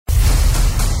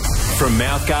From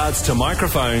mouthguards to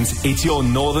microphones, it's your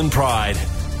Northern Pride.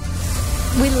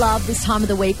 We love this time of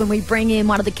the week when we bring in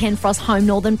one of the Ken Frost Home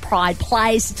Northern Pride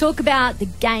players to talk about the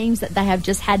games that they have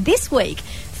just had this week.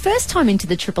 First time into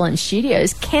the Triple M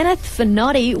studios, Kenneth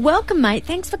Fonoti. Welcome, mate.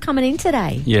 Thanks for coming in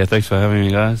today. Yeah, thanks for having me,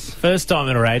 guys. First time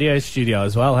in a radio studio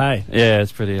as well, hey? Yeah,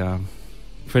 it's pretty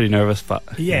nervous, but...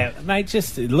 Yeah, mate,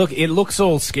 just look, it looks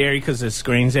all scary because there's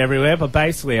screens everywhere, but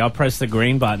basically I press the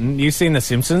green button. You've seen The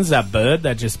Simpsons, that bird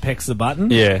that just pecks the button?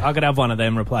 Yeah. I could have one of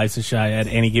them replace the show at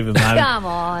any given moment. Come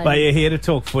on. But you're here to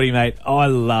talk footy, mate. I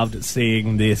loved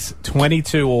seeing this.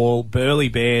 22-all, Burleigh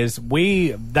Bears.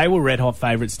 They were red-hot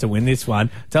favourites to win this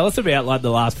one. Tell us about, like,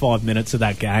 the last 5 minutes of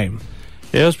that game.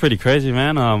 Yeah, it was pretty crazy,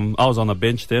 man. I was on the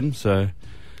bench then, so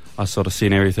I sort of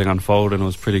seen everything unfold, and it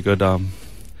was pretty good.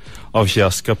 Obviously,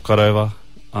 our skip got over.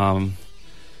 I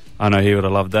know he would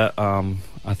have loved that.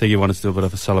 I think he wanted to do a bit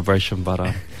of a celebration,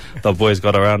 but the boys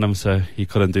got around him, so he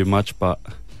couldn't do much. But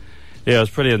yeah, it was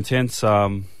pretty intense.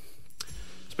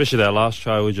 Especially that last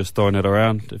try, we were just throwing it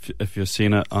around. If you've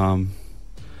seen it, and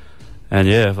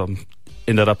yeah,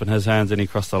 ended up in his hands, and he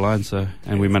crossed the line.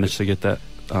 And we managed to get that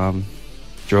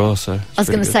draw. So I was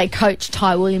going to say, Coach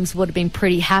Ty Williams would have been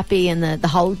pretty happy, and the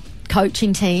whole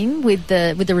coaching team with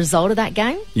the result of that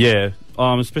game. Yeah,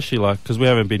 especially because we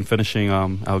haven't been finishing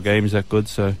our games that good,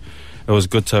 so it was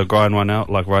good to grind one out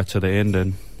like right to the end,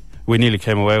 and we nearly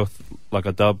came away with like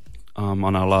a dub on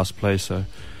our last play. So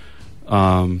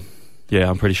yeah,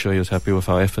 I'm pretty sure he was happy with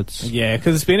our efforts. Yeah,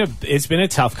 because it's been a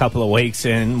tough couple of weeks,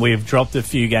 and we've dropped a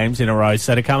few games in a row.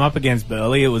 So to come up against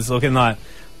Burleigh, it was looking like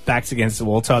backs against the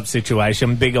wall type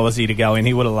situation. Big Aussie to go in,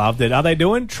 he would have loved it. Are they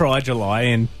doing Try July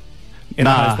in the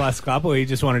Host Plus Club, or you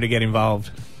just wanted to get involved?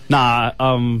 I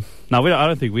don't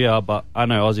think we are, but I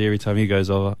know Aussie, every time he goes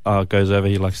over,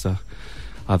 he likes to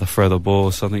either throw the ball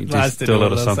or something, just do a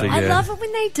little something. I yeah. love it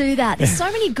when they do that. There's so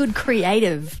many good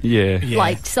creative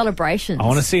celebrations. I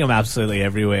want to see them absolutely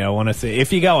everywhere. I want to see,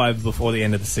 if you go over before the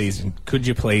end of the season, could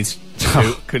you please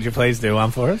do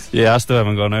one for us? Yeah, I still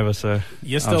haven't gone over, so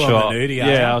you're still on the nudie,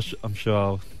 yeah, I'm sure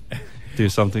I'll do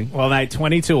something. Well, mate,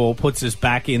 22-all puts us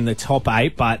back in the top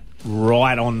 8, but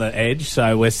right on the edge.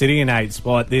 So we're sitting in 8th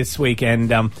spot this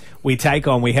weekend. We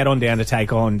head on down to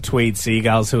take on Tweed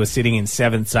Seagulls, who are sitting in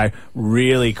 7th. So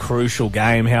really crucial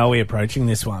game. How are we approaching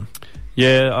this one?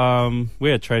 Yeah, we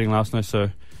had trading last night,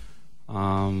 so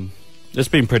it's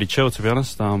been pretty chill, to be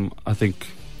honest. I think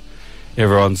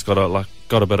everyone's got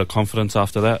a bit of confidence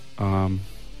after that.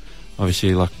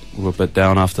 Obviously, we're a bit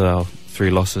down after our 3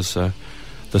 losses, so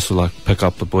this will pick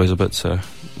up the boys a bit. So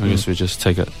I guess we just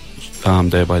take it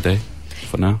day by day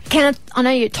for now. Kenneth, I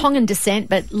know you're Tongan descent,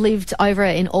 but lived over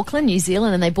in Auckland, New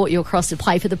Zealand, and they brought you across to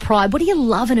play for the Pride. What are you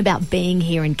loving about being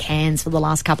here in Cairns for the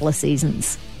last couple of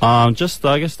seasons? I guess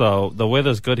the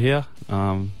weather's good here.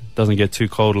 Doesn't get too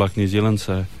cold like New Zealand,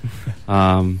 so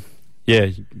yeah,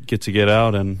 you get to get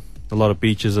out, and a lot of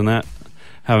beaches and that.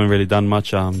 Haven't really done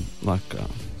much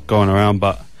going around,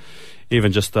 but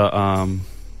even just the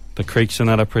creeks and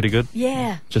that are pretty good.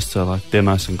 Yeah. Just they're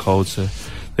nice and cold, so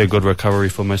they're good recovery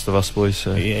for most of us boys.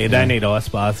 So yeah, you don't need ice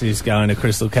baths. You just go into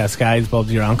Crystal Cascades.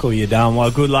 Bob's your uncle. You're done. Well,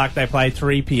 good luck. They play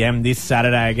 3 p.m. this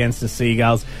Saturday against the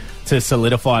Seagulls to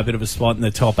solidify a bit of a spot in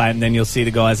the top 8, and then you'll see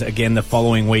the guys again the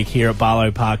following week here at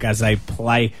Barlow Park as they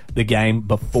play the game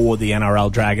before the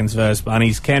NRL Dragons versus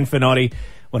Bunnies. Ken Fonoti,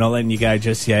 we're not letting you go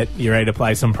just yet. You ready to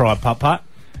play some Pride Putt-Putt?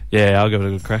 Yeah, I'll give it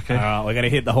a good crack. All right, we're going to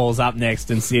hit the halls up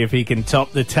next and see if he can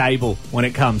top the table when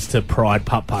it comes to Pride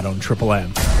Putt-Putt on Triple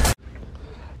M.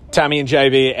 Tammy and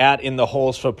JB out in the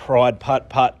halls for Pride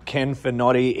Putt-Putt. Ken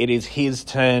Fonoti, it is his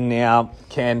turn now.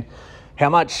 Ken, how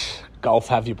much golf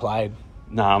have you played?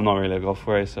 Nah, I'm not really a golf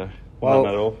player, so not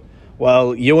at all.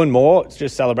 Well, Ewan Moore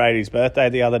just celebrated his birthday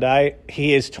the other day.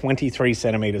 He is 23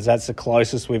 centimetres. That's the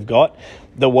closest we've got.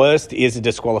 The worst is a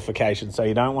disqualification, so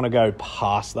you don't want to go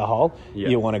past the hole.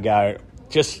 Yep. You want to go,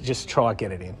 just try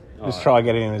get it in. Try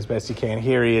get it in as best you can.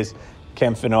 Here he is,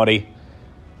 Ken Fonoti.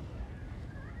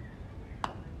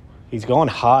 He's gone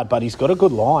hard, but he's got a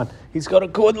good line.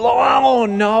 Oh,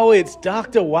 no, it's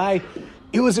ducked away.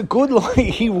 It was a good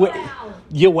line.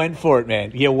 You went for it,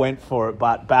 man. You went for it,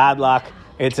 but bad luck.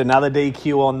 It's another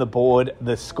DQ on the board.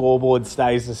 The scoreboard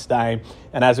stays the same.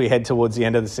 And as we head towards the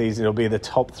end of the season, it'll be the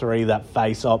top 3 that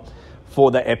face up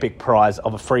for the epic prize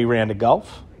of a free round of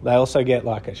golf. They also get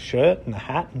a shirt and a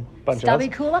hat and a bunch Stubby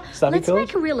of cooler. Let's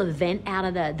make a real event out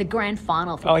of the grand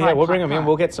final for Pride we'll bring them in.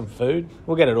 We'll get some food.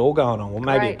 We'll get it all going on. We'll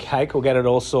maybe a cake. We'll get it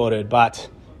all sorted. But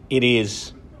it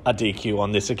is a DQ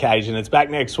on this occasion. It's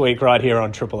back next week right here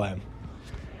on Triple M.